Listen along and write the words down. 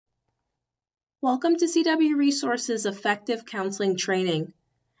Welcome to CW Resources Effective Counseling Training.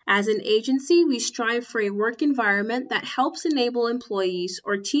 As an agency, we strive for a work environment that helps enable employees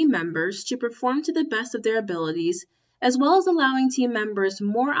or team members to perform to the best of their abilities, as well as allowing team members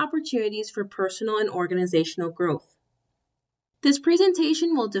more opportunities for personal and organizational growth. This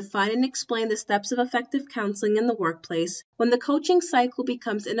presentation will define and explain the steps of effective counseling in the workplace when the coaching cycle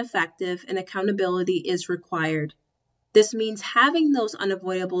becomes ineffective and accountability is required. This means having those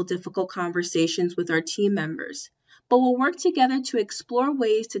unavoidable difficult conversations with our team members, but we'll work together to explore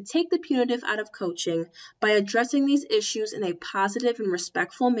ways to take the punitive out of coaching by addressing these issues in a positive and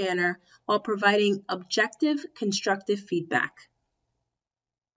respectful manner while providing objective, constructive feedback.